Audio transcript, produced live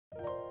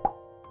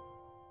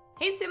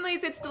Hey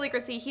Simlies, it's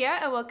Deligracy here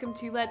and welcome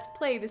to Let's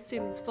Play The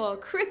Sims 4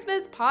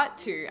 Christmas Part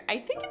 2. I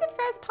think in the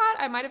first part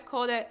I might have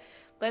called it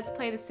Let's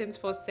Play The Sims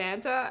 4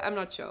 Santa, I'm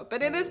not sure.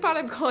 But in this part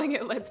I'm calling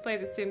it Let's Play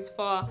The Sims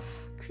 4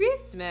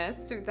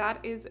 Christmas, so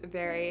that is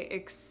very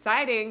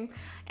exciting.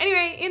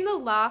 Anyway, in the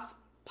last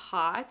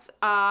part,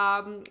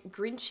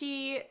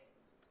 Grinchy,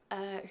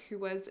 who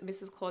was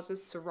Mrs.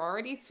 Claus's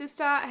sorority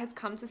sister, has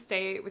come to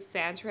stay with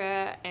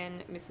Santa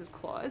and Mrs.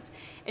 Claus.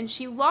 And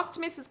she locked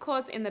Mrs.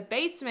 Claus in the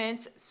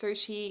basement so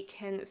she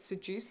can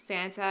seduce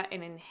Santa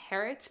and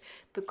inherit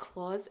the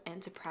Claus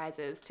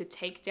Enterprises to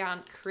take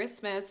down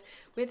Christmas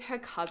with her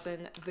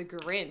cousin, the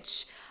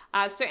Grinch.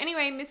 So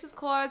anyway, Mrs.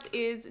 Claus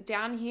is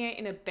down here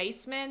in a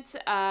basement.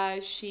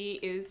 She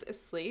is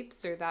asleep,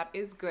 so that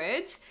is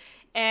good.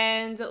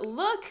 And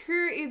look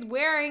who is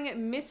wearing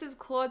Mrs.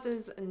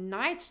 Claus's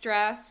night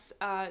dress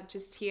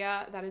just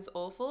here. That is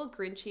awful.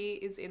 Grinchy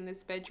is in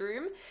this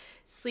bedroom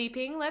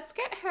sleeping. Let's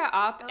get her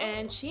up,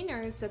 and she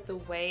knows that the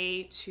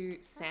way to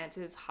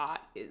Santa's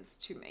heart is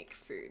to make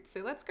food.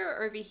 So let's go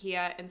over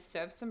here and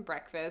serve some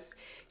breakfast.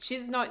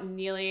 She's not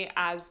nearly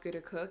as good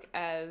a cook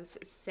as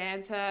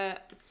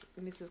Santa's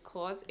Mrs.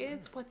 Claus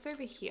is. What's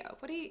over here?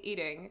 What are you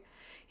eating?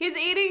 He's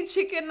eating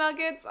chicken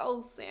nuggets.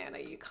 Oh, Santa,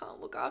 you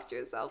can't look after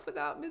yourself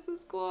without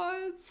Mrs.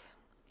 Claus.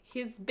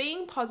 He's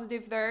being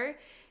positive, though.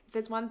 If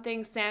there's one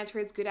thing Santa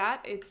is good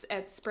at, it's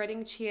at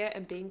spreading cheer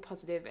and being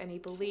positive, and he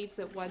believes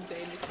that one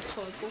day Mrs.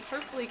 Claus will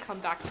hopefully come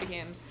back to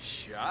him.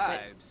 But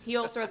he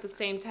also at the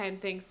same time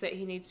thinks that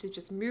he needs to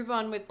just move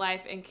on with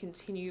life and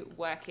continue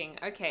working.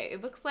 Okay,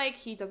 it looks like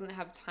he doesn't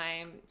have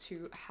time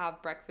to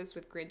have breakfast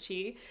with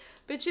Grinchy,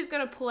 but she's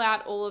gonna pull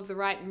out all of the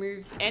right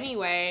moves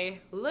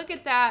anyway. Look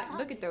at that.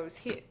 Look at those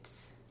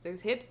hips.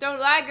 Those hips don't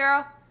lie,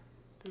 girl.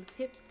 Those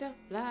hips don't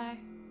lie.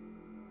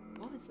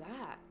 What was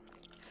that?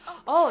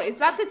 Oh, is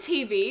that the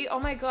TV? Oh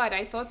my god,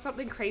 I thought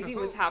something crazy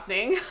was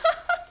happening.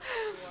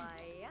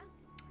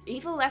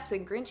 Evil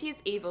lesson. Grinchy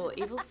is evil.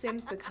 Evil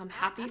Sims become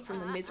happy from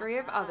the misery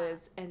of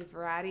others, and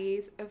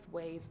varieties of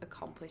ways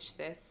accomplish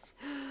this.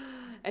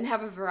 And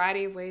have a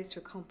variety of ways to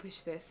accomplish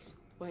this.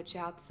 Watch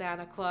out,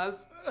 Santa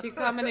Claus. She's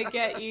coming to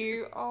get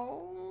you.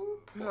 Oh,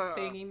 poor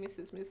thing. He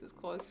misses Mrs.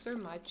 Claus so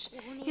much.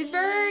 He's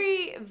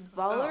very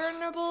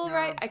vulnerable,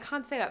 right? I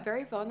can't say that.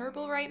 Very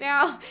vulnerable right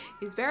now.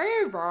 He's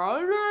very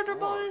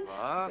vulnerable.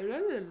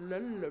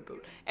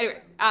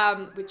 Anyway,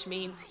 which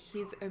means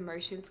his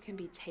emotions can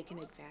be taken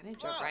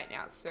advantage of right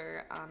now. So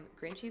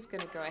Grinchy's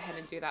going to go ahead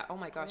and do that. Oh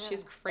my gosh,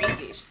 she's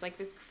crazy. She's like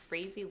this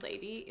crazy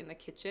lady in the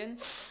kitchen.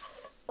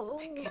 Oh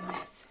my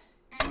goodness.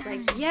 She's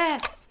like,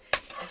 yes.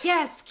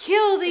 Yes,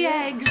 kill the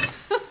eggs.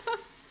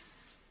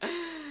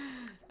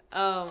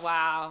 Oh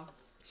wow,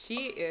 she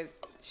is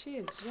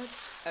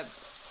just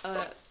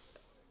a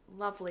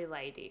lovely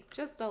lady,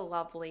 just a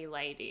lovely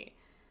lady.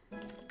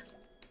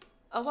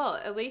 Oh well,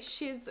 at least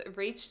she's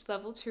reached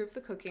level 2 of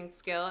the cooking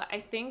skill. I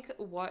think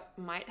what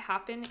might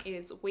happen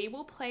is we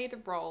will play the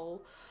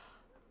role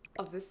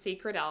of the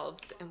secret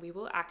elves, and we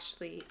will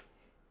actually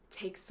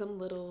take some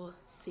little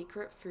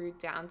secret food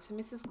down to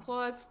Mrs.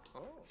 Claus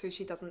so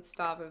she doesn't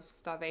starve of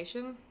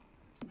starvation.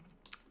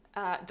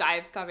 Die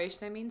of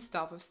starvation, I mean.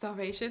 Starve of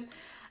starvation.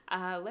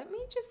 Let me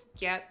just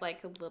get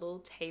like a little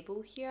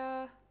table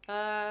here.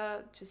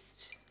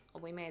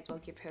 We may as well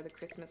give her the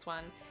Christmas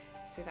one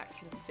so that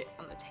can sit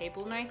on the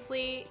table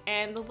nicely.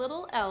 And the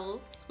little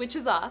elves, which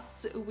is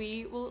us,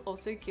 we will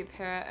also give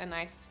her a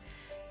nice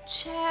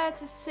chair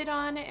to sit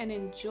on and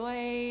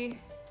enjoy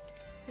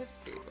her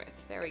food with.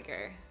 There we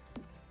go.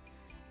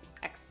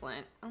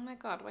 Excellent. Oh my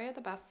god, we are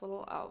the best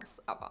little elves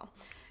ever.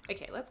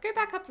 Okay, let's go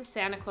back up to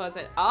Santa Claus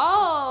and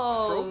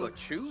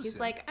he's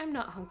like, I'm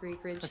not hungry,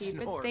 Grinchy,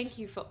 but thank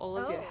you for all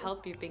of your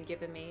help you've been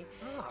giving me.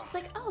 She's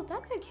like, oh,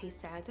 that's okay,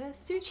 Santa.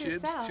 Suit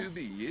yourself.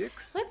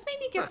 Let's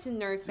maybe get to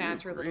know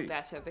Santa a little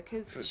better,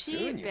 because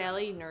she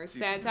barely knows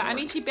Santa. I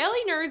mean, she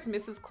barely knows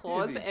Mrs.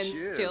 Claus and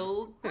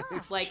still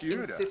like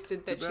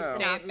insisted that she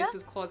stay at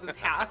Mrs. Claus's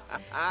house,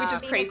 which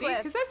is crazy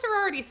because they're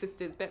sorority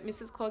sisters, but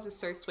Mrs. Claus is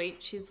so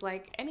sweet. She's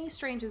like, any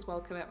strangers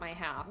welcome at my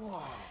house.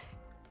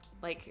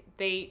 Like,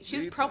 she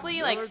was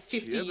probably like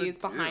 50 years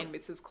behind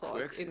Mrs.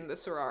 Claus in the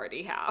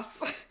sorority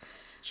house.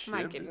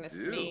 My goodness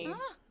me.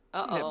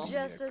 Uh-oh.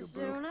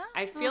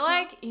 I feel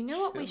like, you know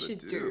what we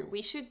should do?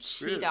 We should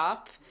cheat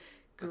up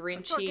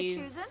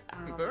Grinchy's,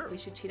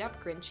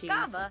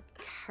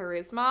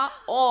 charisma,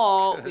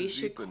 or we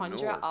should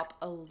conjure up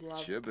a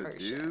love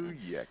potion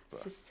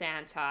for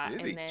Santa,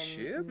 and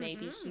then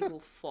maybe he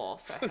will fall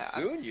for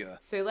her.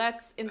 So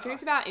let's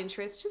enthuse our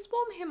interest, just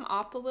warm him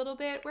up a little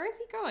bit. Where is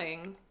he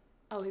going?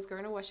 Oh, he's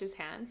going to wash his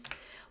hands.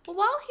 Well,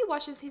 while he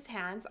washes his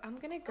hands, I'm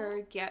going to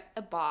go get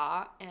a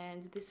bar,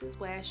 and this is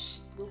where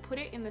we'll put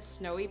it in the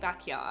snowy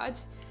backyard.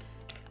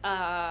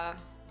 We'll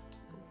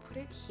put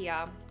it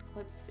here.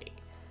 Let's see.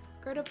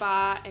 Go to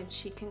bar, and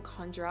she can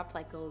conjure up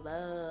like a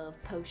love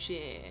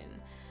potion.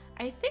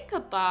 I think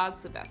a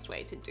bar's the best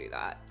way to do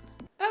that.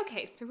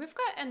 Okay, so we've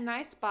got a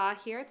nice bar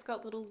here. It's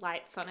got little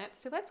lights on it.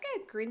 So let's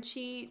get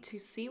Grinchy to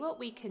see what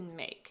we can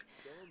make.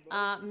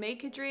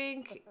 Make a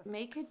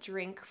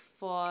drink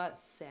for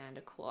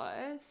Santa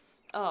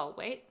Claus. Oh,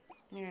 wait.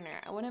 No.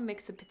 I want to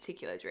mix a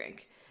particular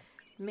drink.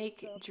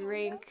 Make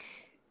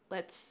drink.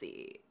 Let's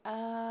see.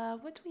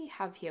 What do we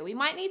have here? We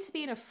might need to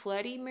be in a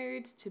flirty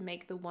mood to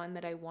make the one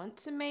that I want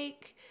to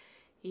make.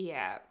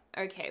 Yeah.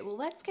 Okay, well,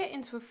 let's get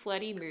into a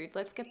flirty mood.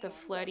 Let's get the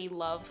flirty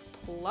love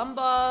plum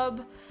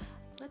bob.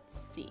 Let's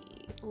see.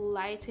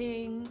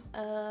 Lighting.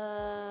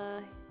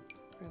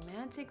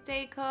 Romantic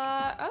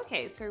decor.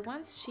 Okay, so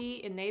once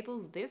she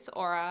enables this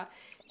aura,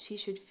 she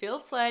should feel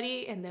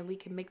flirty, and then we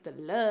can make the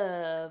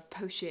love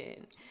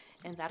potion.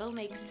 And that'll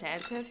make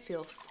Santa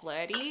feel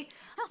flirty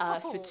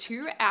for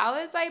 2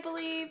 hours, I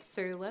believe.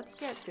 So let's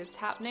get this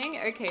happening.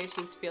 Okay,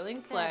 she's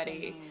feeling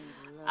flirty.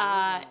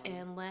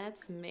 And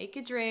let's make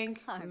a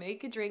drink.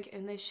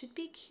 And there should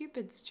be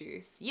Cupid's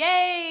juice.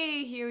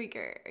 Yay! Here we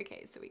go.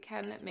 Okay, so we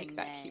can make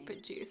that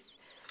Cupid juice.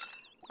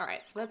 All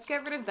right, so let's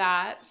get rid of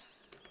that.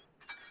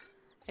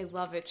 I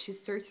love it.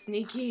 She's so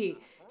sneaky.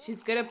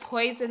 She's gonna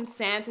poison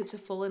Santa to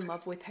fall in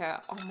love with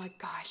her. Oh my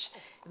gosh.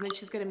 And then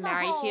she's gonna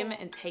marry him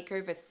and take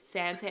over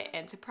Santa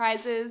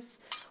Enterprises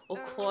or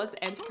Claus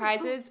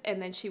Enterprises,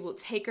 and then she will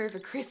take over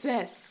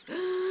Christmas.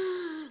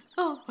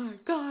 Oh my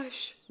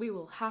gosh. We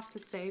will have to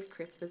save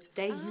Christmas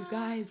Day, you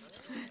guys.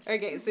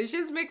 Okay, so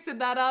she's mixing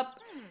that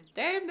up.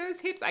 Damn, those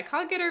hips. I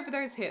can't get over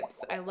those hips.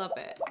 I love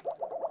it.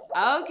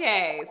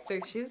 Okay, so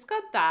she's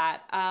got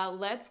that.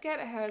 Let's get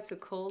her to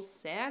call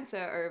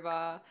Santa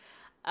over.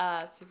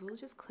 So we'll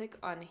just click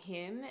on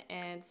him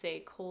and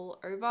say call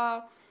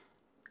over.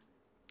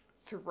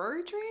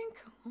 Throw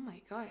drink? Oh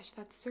my gosh,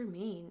 that's so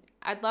mean.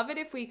 I'd love it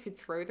if we could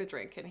throw the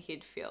drink and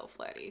he'd feel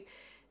flirty.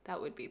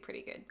 That would be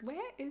pretty good.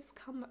 Where is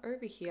come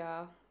over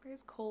here?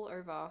 Where's call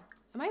over?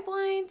 Am I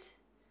blind?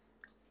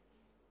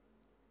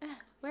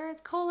 Where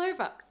is call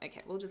over?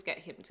 Okay, we'll just get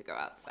him to go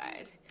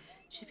outside.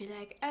 She'd be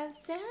like, oh,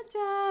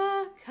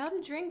 Santa,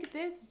 come drink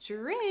this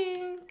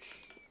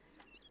drink.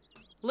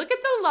 Look at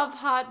the love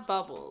heart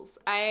bubbles.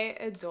 I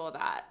adore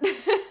that.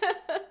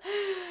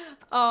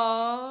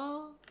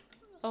 Oh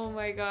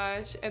my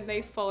gosh. And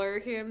they follow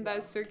him.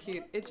 That's so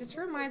cute. It just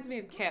reminds me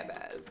of Care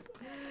Bears.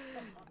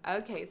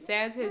 Okay,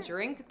 Santa,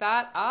 drink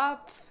that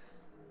up.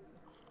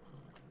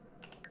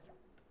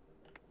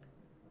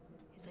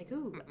 He's like,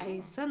 ooh, I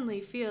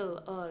suddenly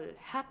feel all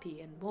happy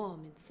and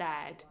warm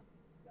inside.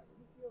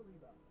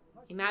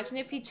 Imagine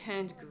if he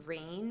turned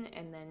green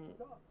and then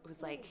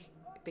was like,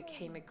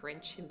 became a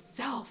Grinch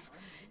himself.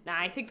 Nah,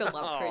 I think the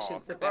love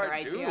potion's a better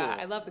idea.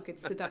 I love a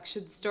good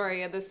seduction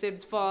story in The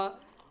Sims 4.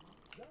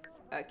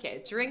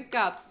 Okay, drink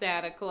up,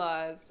 Santa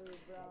Claus.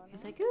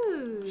 He's like,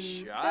 ooh,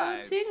 so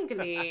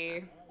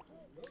tingly.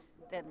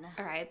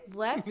 All right,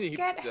 let's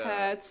get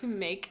her to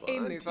make a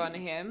move on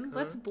him.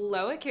 Let's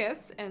blow a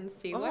kiss and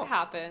see what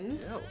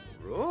happens.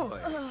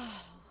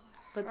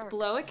 Let's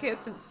blow a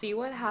kiss and see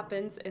what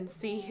happens and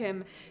see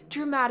him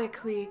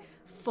dramatically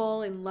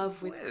fall in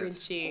love with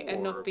Grinchy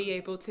and not be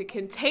able to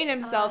contain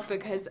himself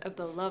because of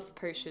the love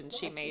potion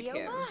she made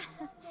him.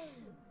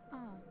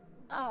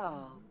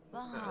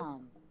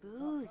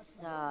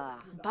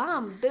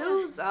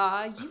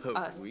 Bambuza, you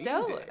are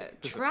so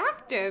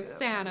attractive,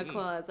 Santa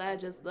Claus. I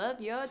just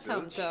love your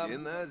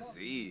tum-tum.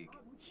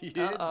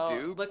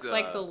 Uh-oh, looks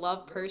like the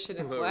love potion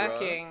is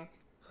working.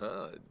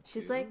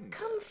 She's like,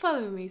 come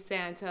follow me,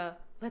 Santa.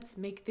 Let's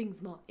make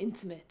things more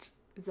intimate.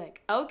 It's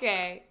like,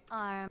 okay.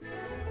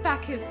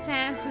 Back in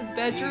Santa's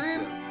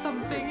bedroom,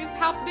 something is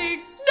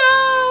happening.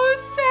 No,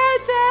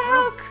 Santa,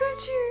 how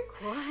could you?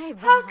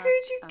 How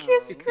could you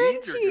kiss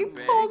Grinchy?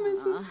 Poor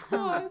Mrs.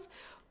 Claus.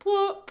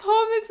 Poor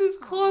Mrs.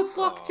 Claus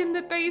locked in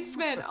the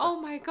basement. Oh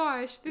my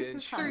gosh, this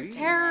is so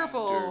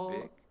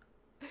terrible.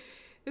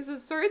 This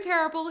is so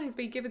terrible. He's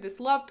been given this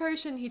love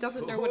potion. He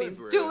doesn't know what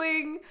he's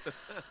doing.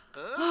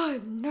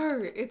 Oh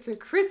no, it's a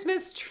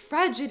Christmas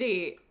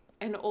tragedy.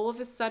 And all of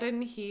a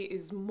sudden, he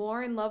is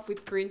more in love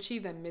with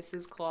Grinchy than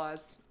Mrs.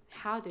 Claus.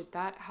 How did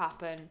that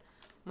happen?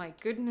 My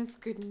goodness,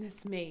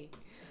 goodness me.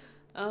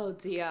 Oh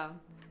dear.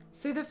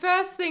 So the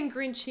first thing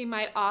Grinchy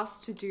might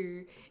ask to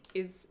do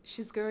is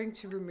she's going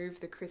to remove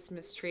the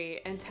Christmas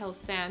tree and tell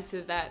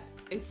Santa that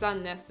it's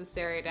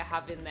unnecessary to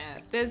have in there.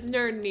 There's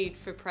no need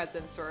for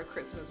presents or a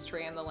Christmas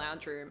tree in the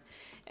lounge room.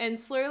 And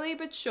slowly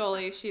but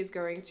surely, she's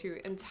going to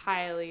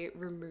entirely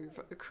remove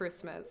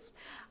Christmas.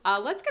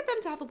 Let's get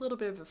them to have a little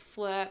bit of a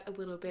flirt, a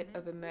little bit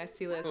of a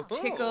merciless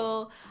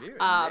tickle,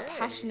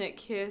 passionate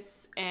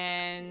kiss,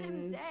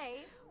 and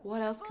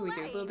what else can we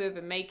do? A little bit of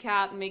a make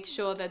out, make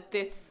sure that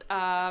this,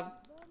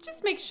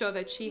 just make sure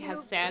that she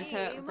has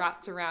Santa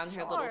wrapped around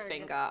her little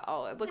finger.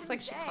 Oh, it looks like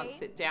she can't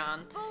sit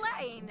down.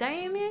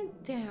 Damn it.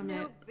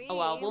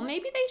 Oh well,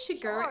 maybe they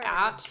should go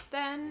out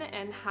then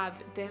and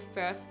have their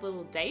first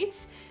little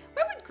date.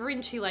 Where would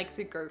Grinchy like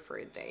to go for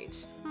a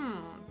date?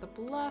 The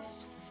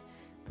Bluffs,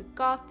 the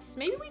Goths.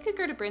 Maybe we could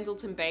go to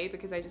Brindleton Bay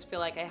because I just feel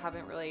like I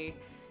haven't really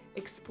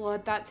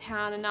explored that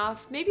town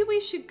enough. Maybe we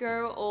should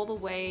go all the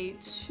way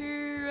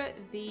to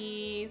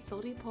the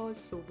Salty Paws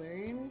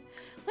Saloon.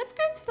 Let's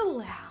go to the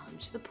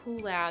lounge, the pool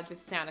lounge with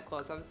Santa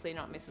Claus. Obviously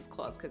not Mrs.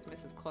 Claus because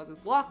Mrs. Claus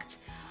is locked.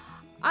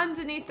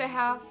 underneath the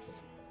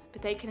house.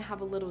 But they can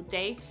have a little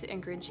date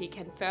and Grinchy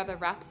can further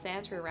wrap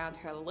Santa around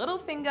her little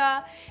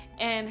finger.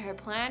 And her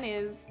plan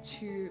is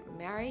to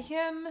marry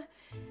him,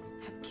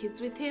 have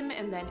kids with him,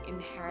 and then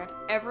inherit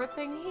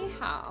everything he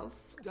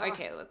has.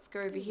 Okay, let's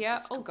go over here.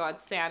 Oh God,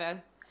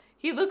 Santa.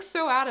 He looks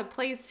so out of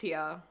place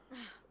here.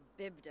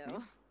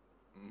 Bibdo.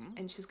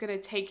 And she's gonna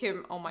take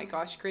him, oh my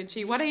gosh,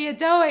 Grinchy, what are you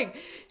doing?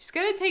 She's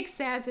gonna take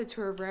Santa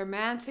to a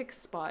romantic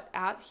spot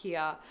out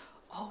here.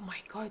 Oh my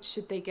God,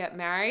 should they get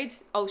married?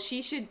 Oh,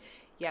 she should,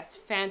 yes,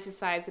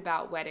 fantasize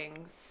about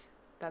weddings.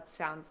 That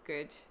sounds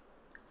good.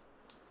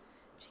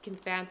 She can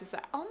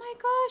fantasize. Oh my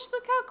gosh,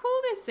 look how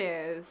cool this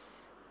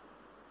is.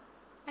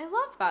 I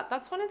love that.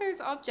 That's one of those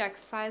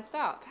objects sized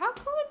up. How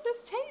cool is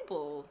this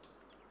table?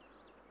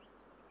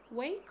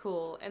 Way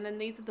cool. And then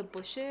these are the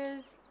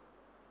bushes.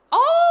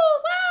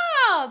 Oh,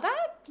 wow!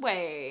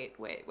 Wait.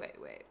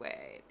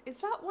 Is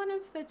that one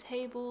of the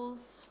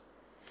tables?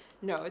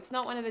 No, it's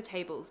not one of the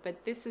tables,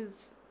 but this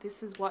is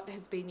what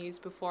has been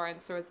used before, and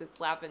so is this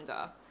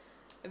lavender.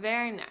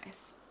 Very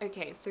nice.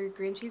 Okay, so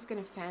Grinchy's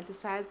gonna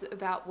fantasize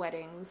about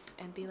weddings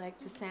and be like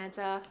to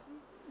Santa,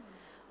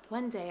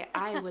 one day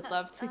I would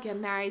love to get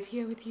married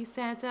here with you,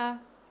 Santa.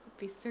 It'd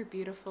be so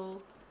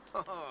beautiful.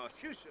 Oh,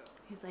 shusha.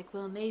 He's like,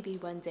 well, maybe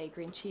one day,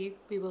 Grinchy,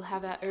 we will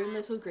have our own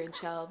little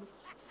Grinch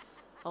elves.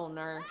 Oh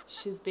no,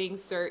 she's being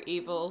so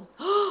evil.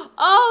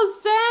 Oh,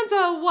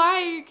 Santa,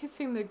 why are you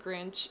kissing the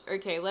Grinch?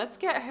 Okay, let's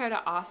get her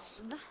to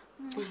ask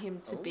for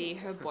him to be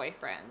her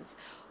boyfriend.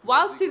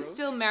 Whilst he's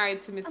still married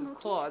to Mrs.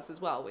 Claus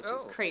as well, which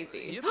is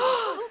crazy.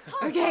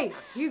 Okay,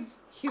 he's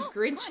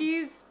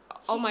Grinchy's.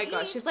 Oh my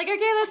gosh, she's like,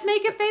 okay, let's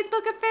make it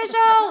Facebook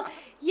official.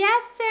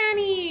 Yes,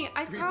 Sanny,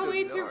 I can't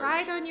wait to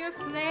ride on your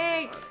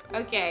sleigh.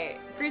 Okay,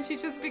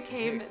 Grinchy just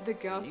became the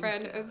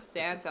girlfriend of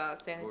Santa.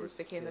 Santa just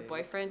became the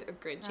boyfriend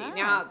of Grinchy.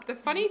 Now, the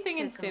funny thing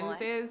in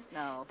Sims is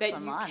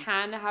that you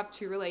can have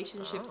two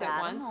relationships at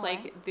once.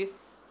 Like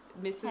this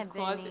Mrs.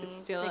 Claus is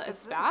still a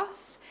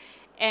spouse,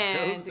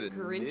 and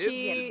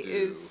Grinchy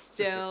is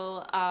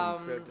still a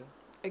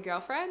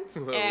girlfriend.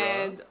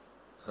 And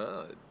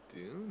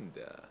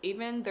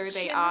even though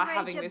they are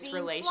having this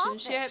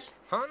relationship,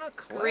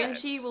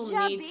 Grinchy will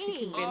need to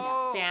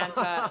convince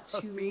Santa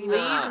to leave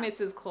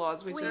Mrs.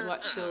 Claus, which is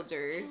what she'll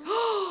do.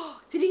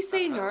 Did he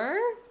say no?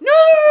 No!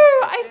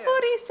 I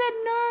thought he said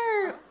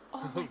no!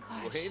 Oh my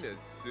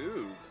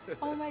gosh.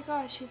 Oh my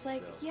gosh, he's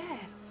like,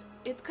 yes.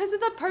 It's because of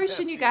the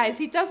potion, you guys.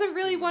 He doesn't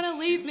really want to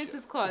leave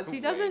Mrs. Claus. He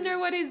doesn't know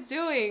what he's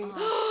doing.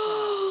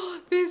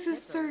 This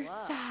is so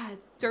sad.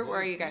 Don't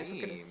worry, you guys.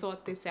 We're going to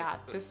sort this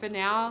out. But for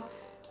now,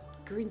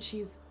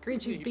 Grinchy's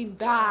been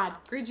bad.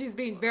 Grinchy's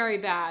been very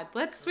bad.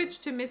 Let's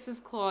switch to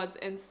Mrs. Claus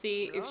and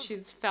see if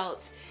she's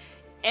felt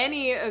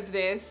any of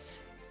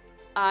this.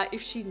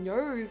 If she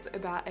knows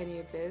about any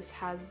of this.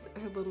 Has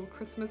her little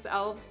Christmas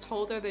elves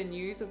told her the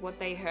news of what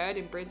they heard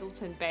in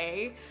Brindleton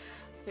Bay?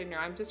 I don't know,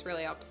 I'm just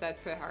really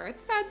upset for her.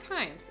 It's sad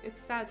times.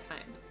 It's sad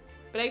times.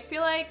 But I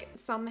feel like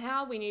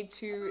somehow we need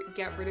to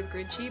get rid of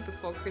Grinchy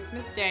before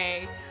Christmas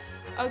Day.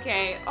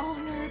 Okay, oh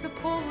no, the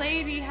poor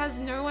lady has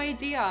no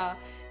idea.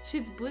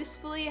 She's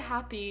blissfully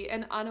happy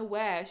and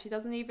unaware. She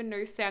doesn't even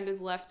know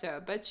Santa's left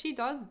her, but she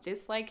does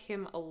dislike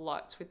him a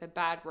lot with a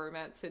bad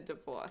romance and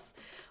divorce.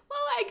 Well,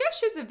 I guess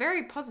she's a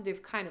very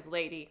positive kind of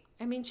lady.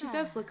 I mean, she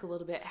does look a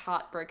little bit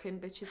heartbroken,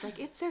 but she's like,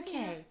 it's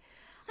okay.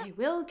 I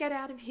will get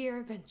out of here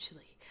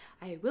eventually.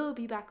 I will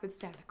be back with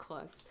Santa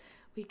Claus.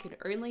 We can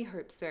only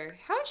hope so.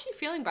 How is she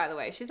feeling, by the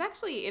way? She's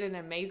actually in an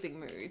amazing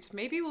mood.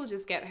 Maybe we'll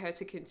just get her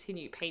to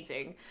continue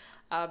painting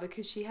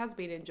because she has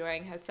been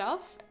enjoying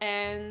herself.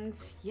 And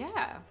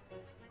yeah.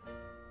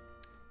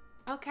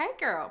 Okay,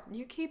 girl,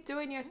 you keep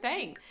doing your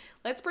thing.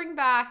 Let's bring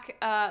back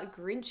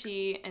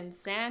Grinchy and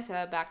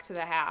Santa back to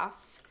the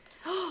house.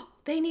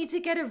 They need to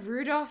get a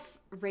Rudolph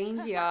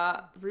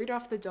reindeer,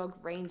 Rudolph the dog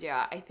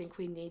reindeer. I think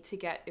we need to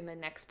get in the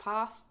next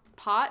part.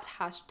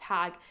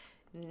 Hashtag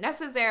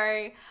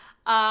necessary.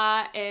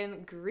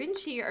 And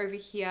Grinchy over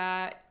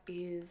here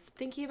is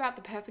thinking about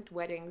the perfect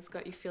weddings.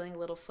 Got you feeling a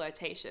little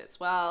flirtatious.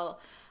 Well,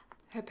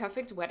 her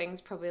perfect wedding's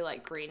probably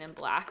like green and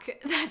black.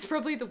 That's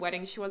probably the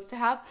wedding she wants to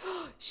have.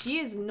 She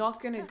is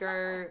not gonna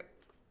go.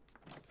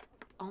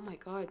 Oh my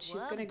god,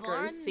 she's gonna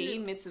go see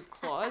Mrs.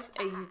 Claus.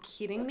 Are you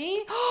kidding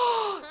me?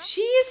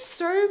 She is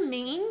so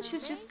mean.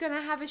 She's just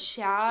gonna have a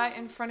shower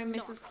in front of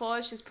Mrs.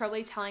 Claus. She's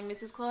probably telling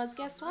Mrs. Claus,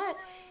 guess what?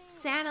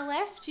 Santa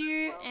left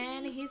you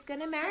and he's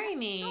gonna marry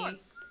me.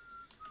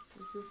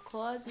 Mrs.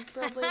 Claus is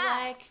probably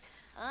like,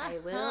 I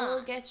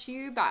will get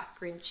you back,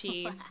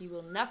 Grinchy. You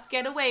will not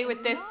get away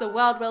with this. The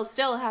world will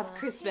still have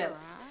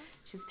Christmas.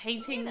 She's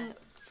painting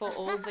for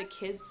all the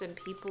kids and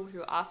people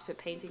who ask for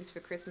paintings for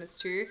Christmas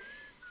too.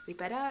 We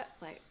better,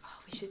 like, oh,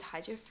 we should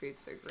hide your food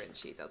so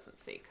Grinchy doesn't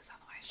see, because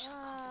otherwise she'll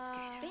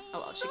confiscate it. Oh,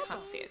 well, she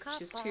can't see it.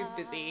 She's too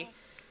busy,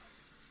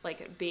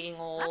 like, being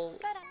all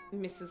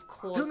Mrs.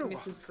 Claus,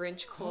 Mrs.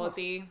 Grinch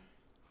Clausy.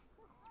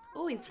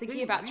 Oh, he's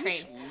thinking about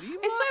trains. I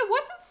swear,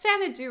 what does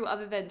Santa do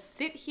other than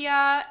sit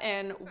here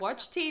and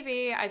watch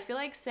TV? I feel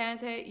like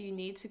Santa, you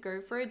need to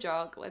go for a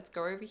jog. Let's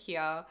go over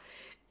here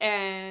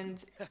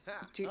and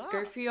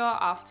go for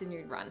your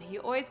afternoon run. He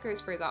always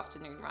goes for his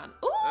afternoon run.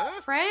 Ooh,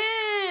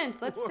 friend!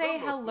 Let's say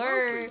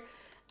hello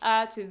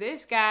to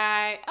this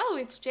guy. Oh,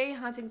 it's Jay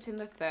Huntington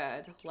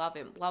III. Love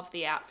him. Love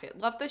the outfit.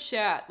 Love the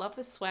shirt. Love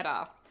the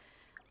sweater.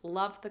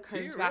 Love the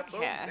combed back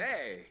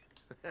hair.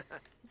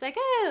 He's like,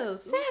 oh,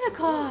 Santa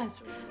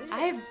Claus!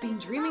 I've been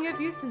dreaming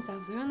of you since I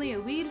was only a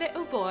wee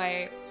little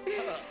boy.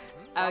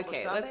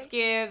 Okay, let's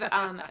give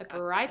a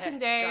Brighton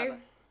Day.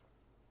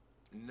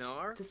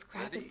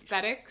 Describe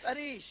aesthetics.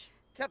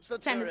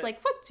 Santa's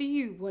like, what do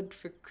you want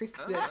for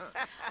Christmas?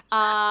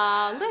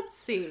 Let's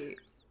see.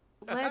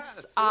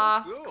 Let's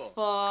ask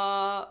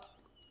for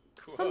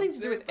something to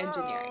do with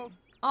engineering.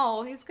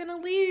 Oh, he's gonna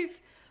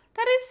leave.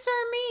 That is so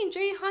mean.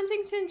 Jay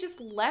Huntington just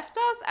left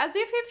us as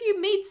if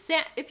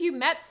if you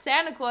met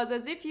Santa Claus,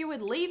 as if you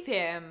would leave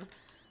him.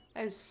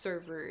 That is so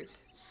rude.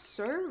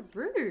 So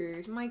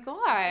rude. My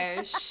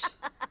gosh.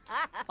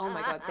 Oh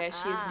my god, there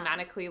she is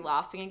manically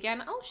laughing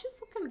again. Oh, she's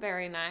looking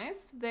very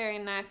nice. Very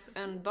nice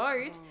and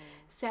bold.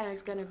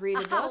 Santa's gonna read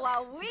a book.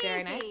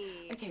 Very nice.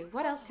 Okay,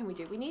 what else can we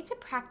do? We need to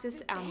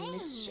practice our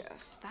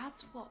mischief.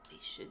 That's what we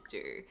should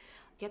do.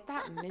 Get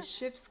that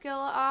mischief skill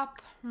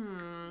up.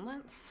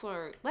 Let's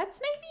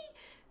maybe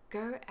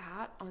go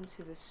out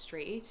onto the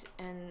street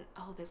and,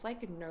 oh, there's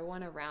like no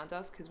one around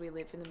us because we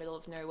live in the middle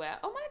of nowhere.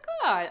 Oh my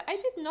god, I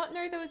did not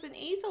know there was an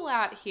easel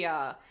out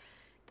here.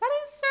 That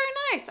is so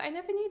nice. I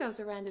never knew there was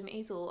a random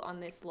easel on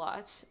this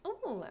lot.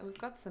 Oh, and we've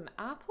got some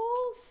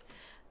apples.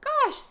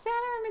 Gosh, Santa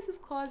and Mrs.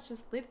 Claus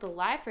just lived the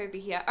life over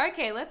here.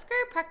 Okay, let's go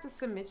practice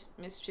some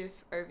mischief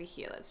over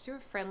here. Let's do a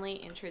friendly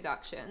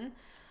introduction.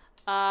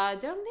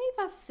 Don't leave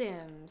us,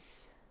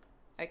 Sims.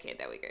 Okay,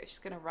 there we go. She's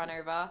gonna run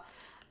over.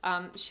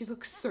 She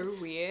looks so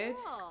weird.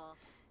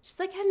 She's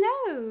like,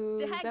 hello,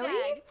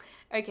 Zoe.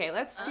 Okay,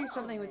 let's do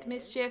something with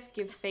mischief.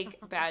 Give fake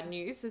bad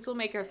news. This will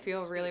make her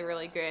feel really,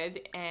 really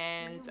good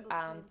and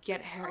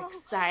get her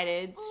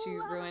excited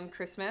to ruin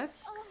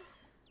Christmas.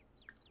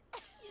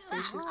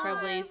 So she's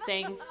probably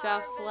saying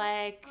stuff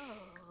like,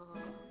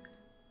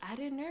 I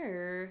don't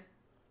know.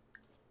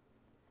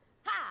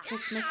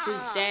 Christmas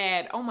is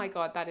dead. Oh my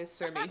god, that is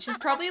so mean. She's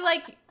probably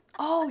like,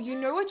 oh, you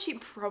know what she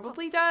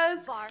probably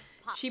does?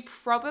 She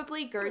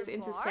probably goes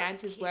into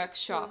Santa's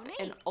workshop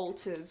and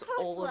alters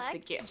all of the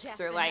gifts.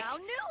 So like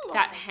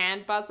that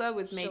hand buzzer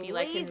was maybe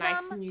like a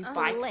nice new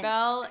bike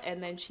bell,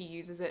 and then she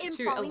uses it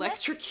to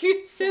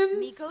electrocute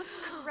Sims.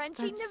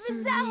 That's so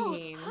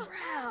mean.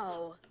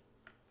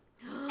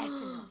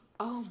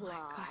 Oh my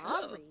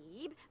gosh.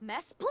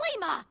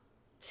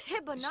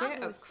 Shit,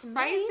 a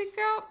crazy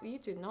girl. You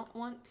do not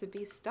want to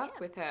be stuck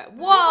with her.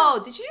 Whoa,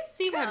 did you just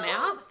see her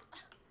mouth?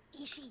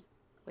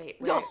 Wait.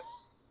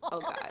 Oh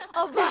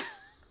god.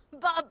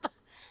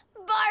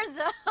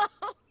 Barzo.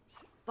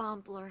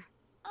 Bumbler.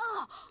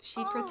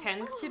 She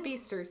pretends to be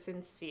so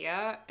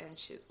sincere, and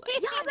she's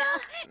like,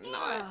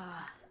 no.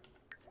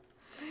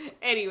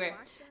 Anyway,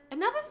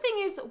 another thing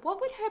is, what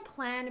would her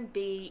plan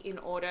be in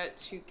order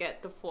to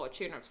get the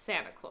fortune of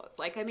Santa Claus?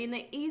 Like, I mean,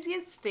 the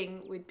easiest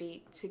thing would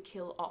be to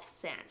kill off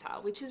Santa,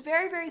 which is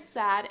very, very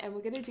sad, and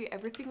we're going to do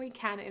everything we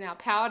can in our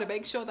power to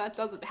make sure that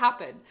doesn't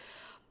happen.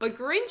 But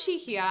Grinchy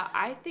here,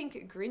 I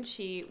think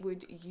Grinchy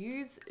would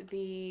use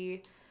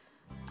the,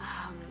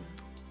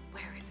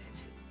 where is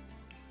it?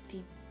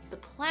 The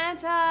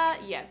planter,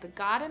 yeah, the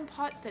garden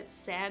pot that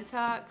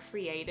Santa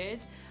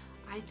created.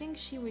 I think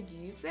she would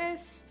use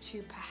this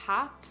to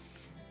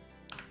perhaps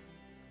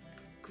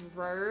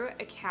grow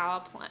a cow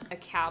plant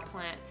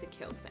to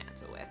kill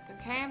Santa with,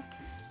 okay?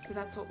 So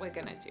that's what we're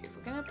gonna do.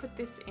 We're gonna put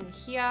this in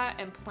here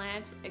and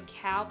plant a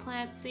cow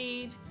plant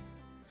seed.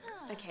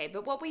 Okay,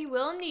 but what we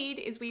will need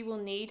is we will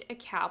need a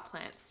cow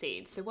plant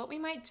seed. So what we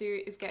might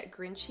do is get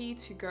Grinchy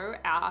to go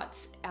out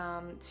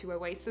to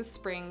Oasis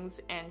Springs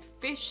and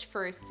fish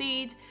for a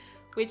seed,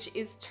 which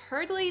is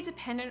totally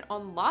dependent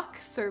on luck.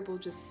 So we'll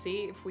just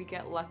see if we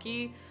get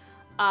lucky.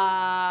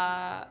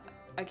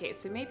 Okay,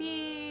 so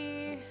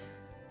maybe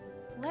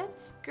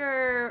let's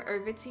go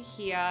over to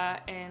here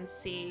and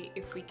see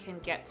if we can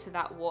get to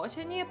that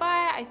water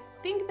nearby. I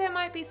think there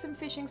might be some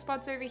fishing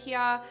spots over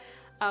here.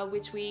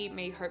 Which we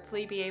may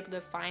hopefully be able to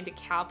find a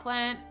cow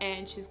plant,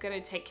 and she's going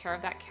to take care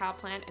of that cow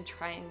plant and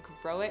try and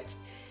grow it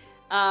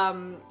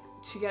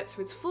to get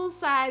to its full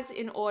size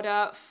in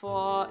order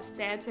for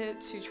Santa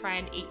to try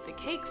and eat the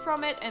cake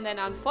from it, and then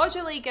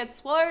unfortunately get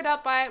swallowed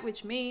up by it,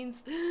 which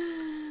means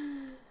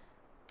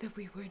that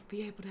we won't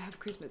be able to have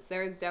Christmas.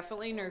 There is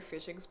definitely no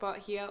fishing spot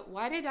here.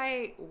 Why did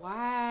I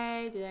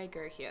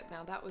go here?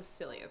 Now that was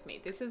silly of me.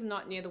 This is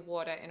not near the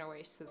water in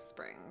Oasis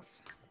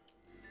Springs.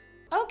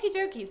 Okie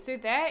dokie, so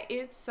there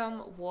is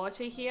some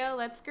water here.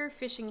 Let's go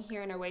fishing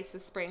here in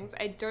Oasis Springs.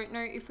 I don't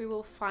know if we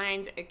will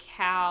find a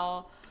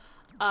cow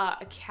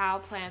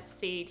plant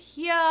seed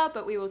here,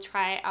 but we will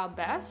try our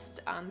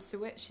best.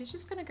 She's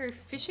just gonna go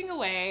fishing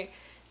away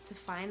to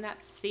find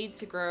that seed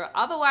to grow.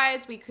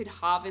 Otherwise, we could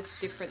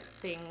harvest different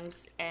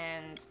things,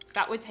 and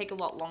that would take a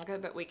lot longer,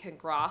 but we can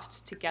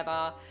graft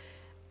together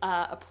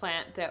a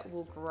plant that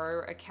will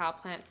grow a cow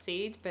plant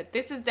seed, but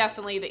this is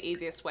definitely the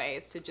easiest way,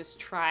 is to just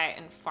try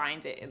and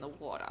find it in the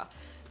water.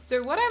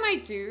 So what I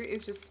might do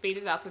is just speed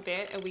it up a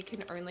bit, and we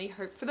can only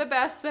hope for the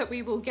best that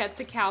we will get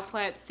the cow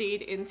plant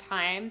seed in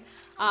time.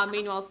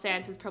 Meanwhile,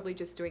 Santa's probably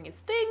just doing his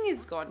thing.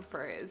 He's gone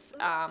for his,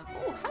 oh,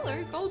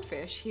 hello,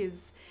 goldfish.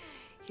 He's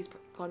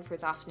gone for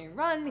his afternoon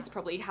run. He's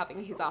probably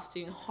having his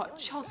afternoon hot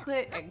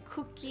chocolate and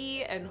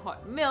cookie and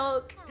hot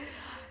milk.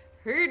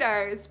 Who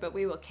knows, but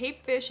we will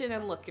keep fishing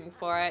and looking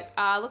for it.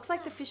 Looks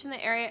like the fish in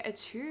the area are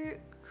too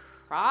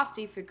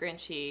crafty for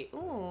Grinchy.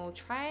 Ooh,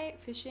 try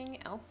fishing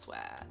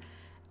elsewhere.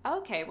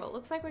 Okay, well, it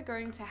looks like we're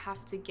going to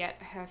have to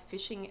get her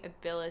fishing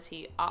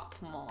ability up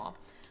more.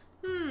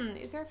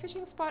 Is there a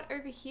fishing spot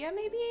over here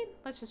maybe?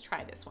 Let's just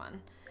try this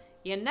one.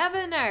 You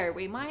never know,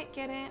 we might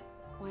get it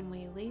when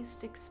we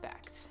least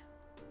expect.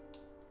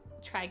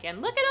 Try again.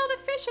 Look at all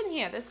the fish in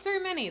here. There's so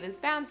many. There's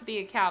bound to be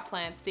a cow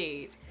plant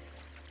seed.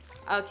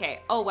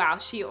 Okay. Oh, wow.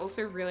 She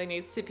also really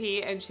needs to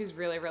pee, and she's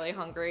really, really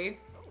hungry.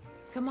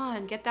 Come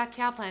on, get that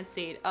cow plant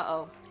seed.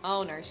 Uh-oh.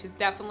 Oh, no. She's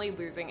definitely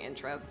losing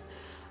interest.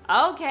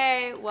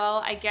 Okay.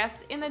 Well, I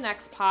guess in the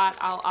next part,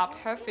 I'll up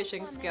her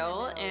fishing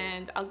skill,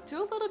 and I'll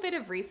do a little bit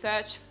of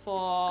research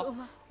for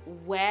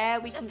where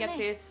we can get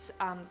this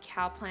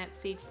cow plant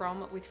seed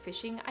from with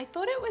fishing. I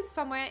thought it was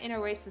somewhere in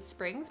Oasis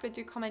Springs, but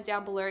do comment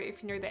down below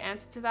if you know the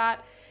answer to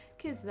that,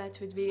 because that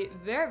would be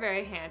very,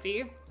 very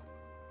handy.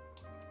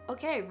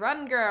 Okay,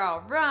 run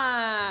girl,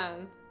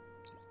 run!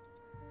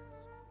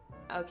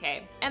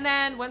 Okay, and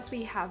then once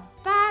we have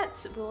that,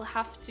 we'll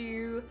have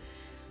to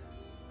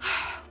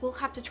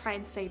try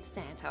and save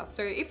Santa.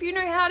 So if you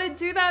know how to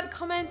do that,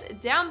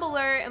 comment down below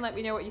and let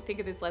me know what you think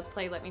of this Let's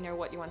Play. Let me know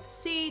what you want to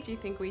see. Do you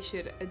think we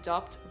should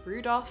adopt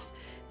Rudolph,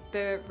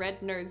 the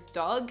red-nosed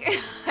dog?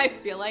 I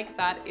feel like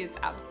that is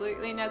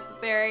absolutely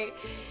necessary.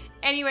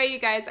 Anyway, you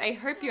guys, I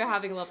hope you're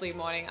having a lovely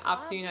morning,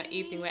 afternoon, or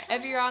evening,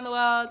 wherever you are in the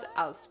world.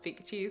 I'll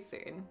speak to you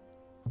soon.